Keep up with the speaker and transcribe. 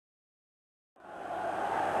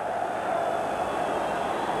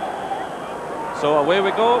So away we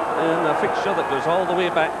go in a fixture that goes all the way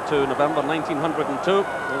back to November 1902,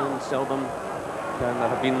 and seldom can there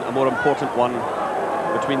have been a more important one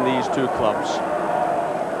between these two clubs.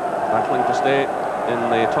 Battling to stay in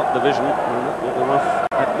the top division, and that will be worth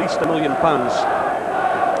at least £1 million to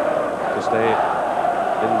stay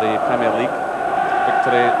in the Premier League.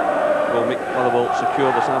 Victory will make Motherwell secure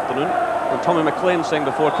this afternoon. And Tommy McLean saying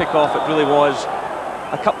before kick-off it really was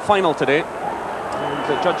a cup final today.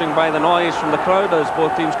 And judging by the noise from the crowd as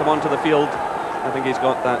both teams come onto the field, I think he's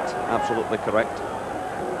got that absolutely correct.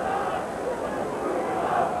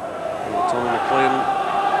 And Tommy McLean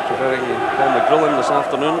preferring Paul McGrillen this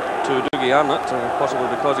afternoon to Dougie Arnott, possibly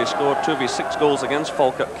because he scored 2 of his 6 goals against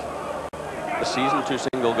Falkirk this season, 2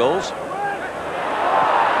 single goals.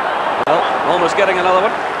 Well, almost getting another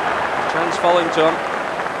one. Chance falling to him.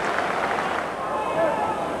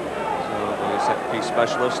 So the set-piece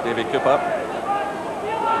specialist, Davy Cooper,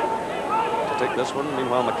 to take this one.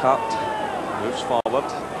 Meanwhile, McCart moves forward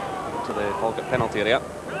to the Falkirk penalty area.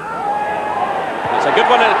 It's a good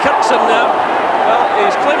one, and Kirkson now. Well,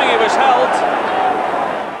 he's claiming he was held.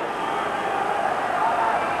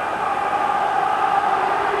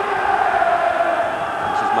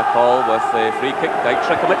 This is McCall with the free kick.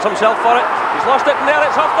 Dykstra commits himself for it. He's lost it, and there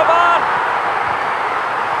it's off the bar.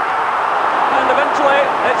 And eventually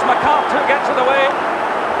it's McCart who gets it away.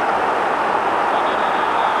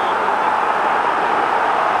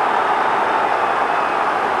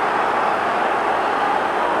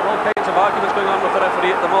 All kinds of arguments going on with the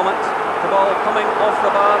referee at the moment. The ball coming off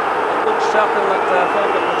the bar. It looks certain that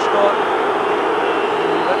Falkirk would score.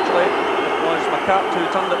 And eventually it was McCart who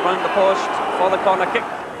turned it round the post for the corner kick.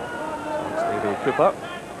 So it's Davy Cooper.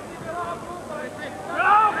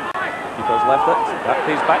 Keeper's left it.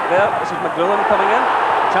 He's back there. This is McGrillen coming in.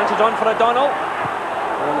 Chances on for O'Donnell.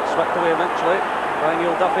 And it's swept away eventually by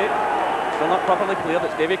Neil Duffy. Still not properly cleared.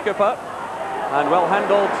 It's Davy Cooper. And well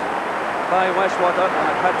handled by Westwater. And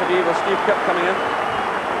it had to be with Steve Kipp coming in.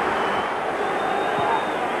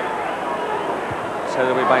 It's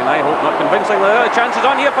headed away by Nyholt. Not convincingly. Chances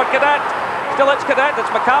on here for Cadet. Still it's Cadet. It's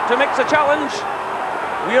McCart who makes the challenge.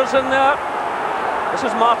 Weir's in there. This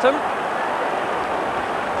is Martin.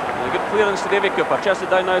 A good clearance to Davy Cooper, chested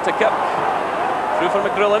down now to Kipp. Through for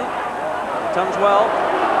McGrillen. Turns well.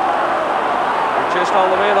 Chased all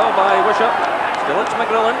the way though by Wisher. Still it's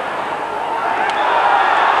McGrillen.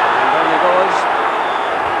 And down he goes.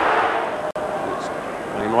 It's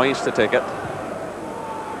William Rice to take it.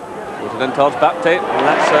 Floated in towards Bapty, and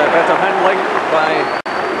that's better handling by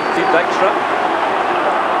Steve Dykstra.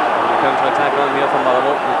 Counter-attack on here from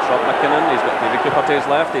Motherwell. It's Rob McKinnon. He's got Davy Cooper to his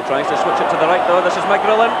left. He tries to switch it to the right though. This is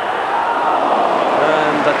McGrillen.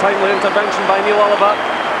 And a timely intervention by Neil Oliver.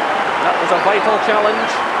 That was a vital challenge.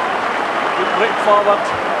 Good break forward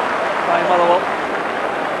by Motherwell.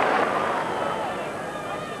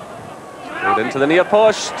 Played into the near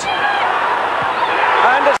post.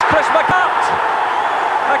 And it's Chris McCart.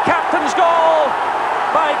 A captain's goal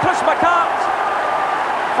by Chris McCart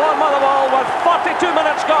for Motherwell with 42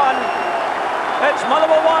 minutes gone. It's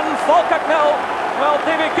Motherwell 1, Falkirk 0. Well,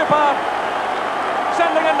 Davy Cooper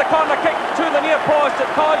sending in the corner kick to the near post. It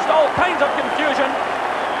caused all kinds of confusion.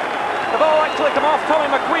 The ball actually came off Tommy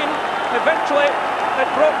McQueen. Eventually it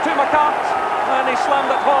broke to McCart and he slammed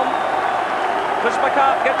it home. Chris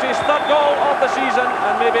McCart gets his 3rd goal of the season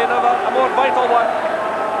and maybe another, a more vital one.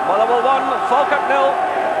 Motherwell 1, Falkirk 0.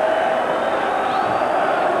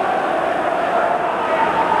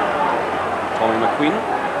 Tommy McQueen.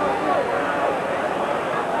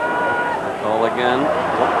 Call again.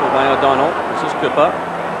 Blocked by O'Donnell. This is Cooper.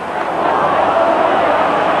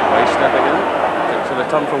 Rice stepping in. Takes a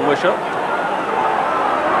return from Wisher.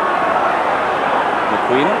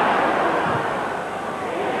 McQueen.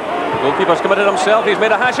 The goalkeeper's committed himself. He's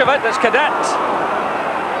made a hash of it. It's Cadet.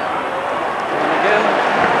 And again,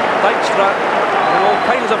 Dykstra in all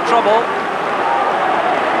kinds of trouble.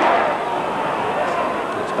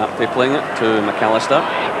 Bapty playing it to McAllister.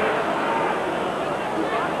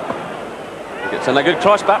 Gets in a good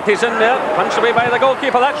cross. Bapty's in there. Punched away by the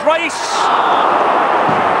goalkeeper. That's Rice.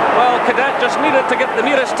 Well, Cadet just needed to get the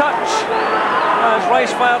nearest touch as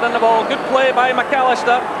Rice fired in the ball. Good play by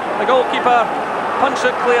McAllister. The goalkeeper punched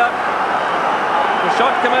it clear. The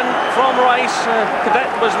shot came in from Rice. Cadet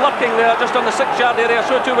was lurking there just on the 6-yard area.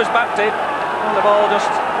 So too was Bapty. And the ball just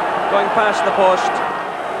going past the post.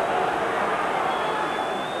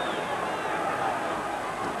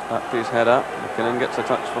 Bapty's header. McKinnon gets a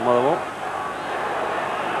touch from Motherwell.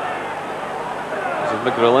 This is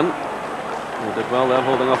McGrillen. He did well there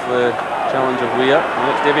holding off the challenge of Weir.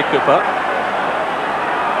 Now it's Davy Cooper.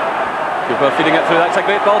 Cooper feeding it through. That's a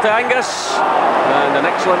great ball to Angus, and an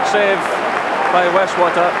excellent save by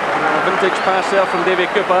Westwater. A vintage pass there from Davy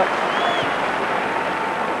Cooper.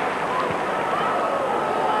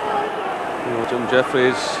 Jim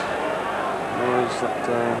Jeffries knows that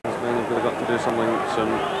his men have got to do something soon,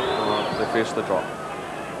 or they face the drop.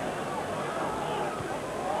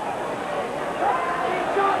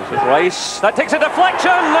 This is Rice. That takes a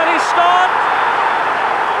deflection, and he's scored.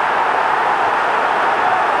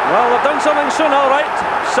 Well, they've done something soon, all right.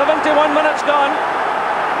 71 minutes gone,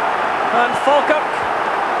 and Falkirk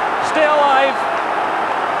stay alive.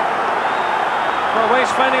 Well,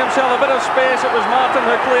 Rice finding himself a bit of space. It was Martin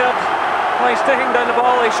who cleared. Rice taking down the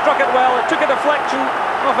ball, he struck it well, it took a deflection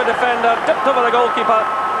off a defender, dipped over the goalkeeper,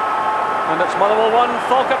 and it's Motherwell 1,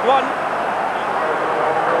 Falkirk 1.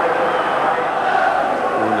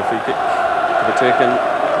 And the free kick to be taken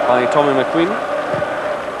by Tommy McQueen.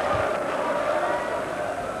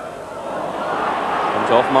 Comes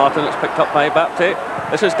off Martin, it's picked up by Baptiste.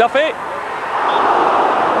 This is Duffy. And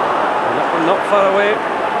that one not far away.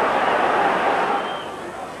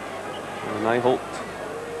 And Nyholt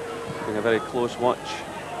a very close watch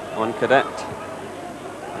on Cadet.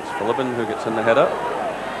 It's Philippin who gets in the header.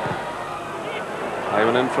 High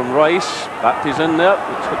one in from Rice. Baptiste's in there.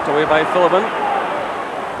 It's hooked away by Philippin.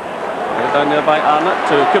 Down there by Arnott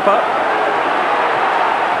to Cooper.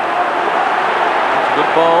 It's a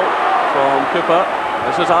good ball from Cooper.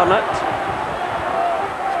 This is Arnott.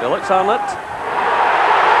 Still it's Arnott.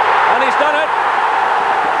 And he's done it.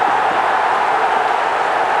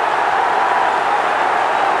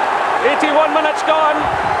 81 minutes gone,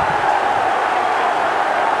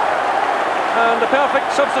 and the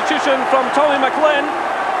perfect substitution from Tommy McLean.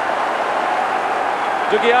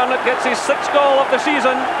 Dougie Arnott gets his 6th goal of the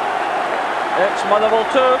season. It's Motherwell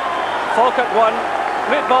 2, Falkirk 1.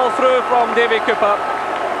 Great ball through from Davy Cooper,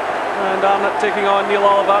 and Arnott taking on Neil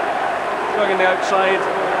Oliver, going the outside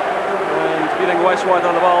and beating Westwater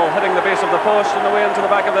on the ball, hitting the base of the post and away into the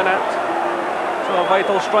back of the net. So a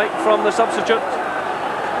vital strike from the substitute.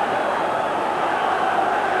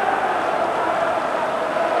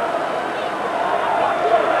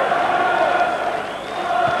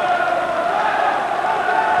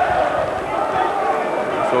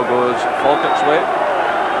 So goes Falkirk's way.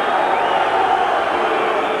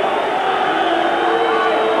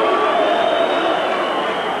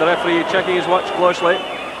 The referee checking his watch closely.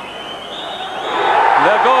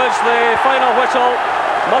 There goes the final whistle.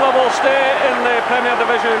 Motherwell stay in the Premier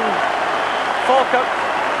Division. Falkirk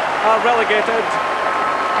are relegated,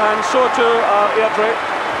 and so too are Airdrie.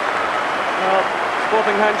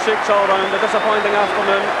 Sporting handshakes all round. A disappointing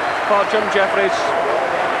afternoon for Jim Jeffries.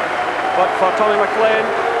 But for Tommy McLean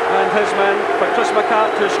and his men, for Chris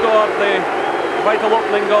McCart who scored the vital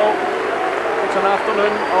opening goal, it's an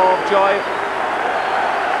afternoon of joy.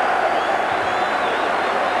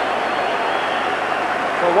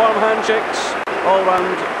 For warm handshakes all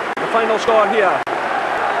round. The final score here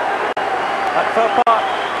at Fir Park.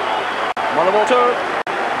 Motherwell 2,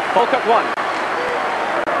 Falkirk 1.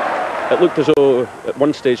 It looked as though at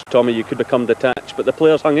one stage, Tommy, you could become detached, but the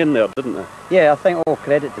players hung in there, didn't they? Yeah, I think all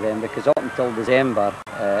credit to them, because up until December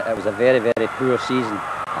it was a very, very poor season,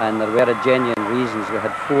 and there were genuine reasons. We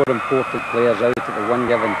had 4 important players out at the one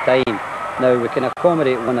given time. Now we can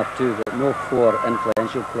accommodate 1 or 2, but no 4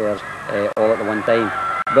 influential players all at the one time.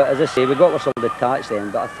 But as I say, we got ourselves detached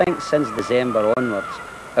then, but I think since December onwards,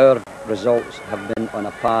 our results have been on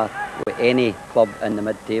a par with any club in the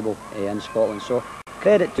mid-table in Scotland. So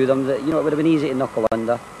credit to them that, you know, it would have been easy to knuckle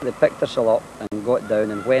under. They picked us all up and got down,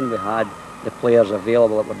 and when we had the players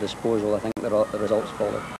available at our disposal, I think the results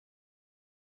followed.